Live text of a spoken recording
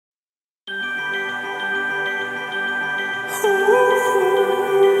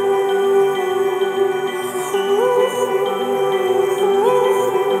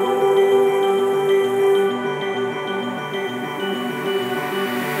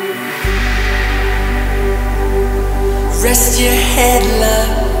Rest your head,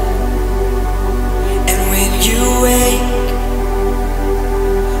 love, and when you wake,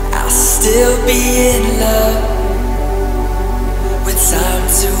 I'll still be in love with time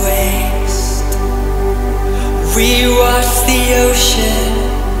to waste. We watch the ocean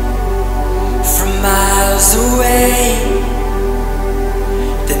from miles away.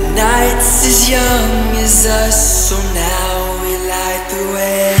 The night's as young as us, so now we light the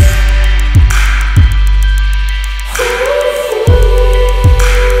way.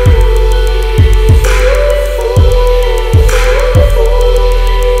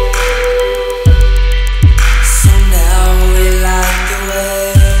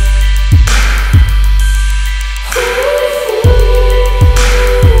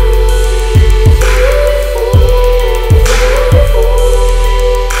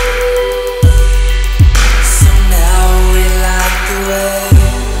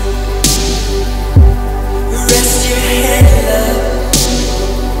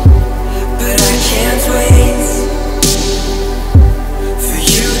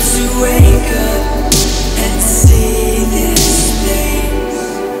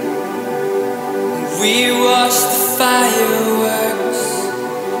 We watch the fireworks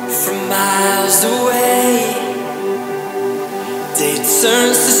from miles away. Day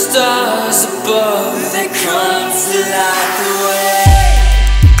turns to stars above, they come to light the way.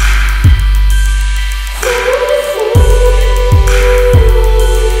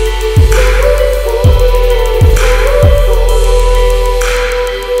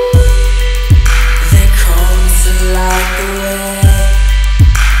 They come to light the way.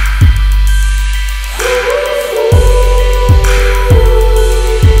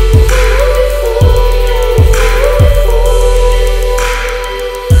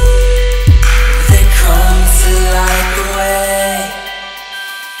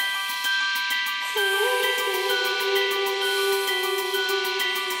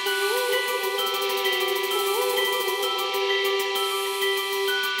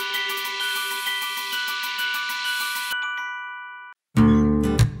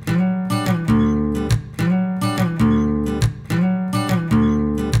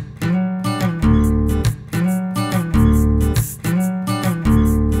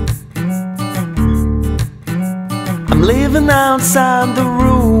 I'm living outside the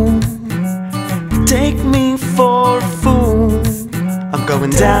room. You take me for a fool. I'm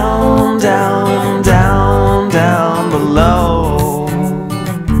going down, down, down, down below.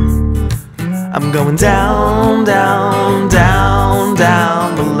 I'm going down, down, down,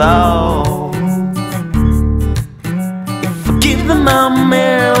 down below. If I give them a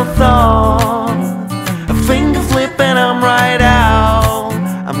mere thought, a finger flip and I'm right out.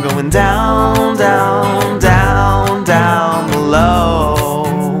 I'm going down, down, down, down below.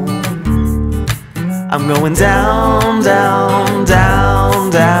 I'm going down, down, down,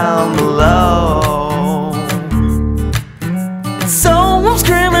 down below. And so I'm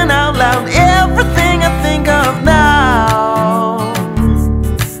screaming out loud everything I think of now.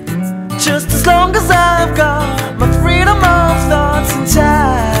 Just as long as I've got my freedom of thoughts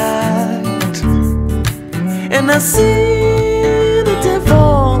intact. And I see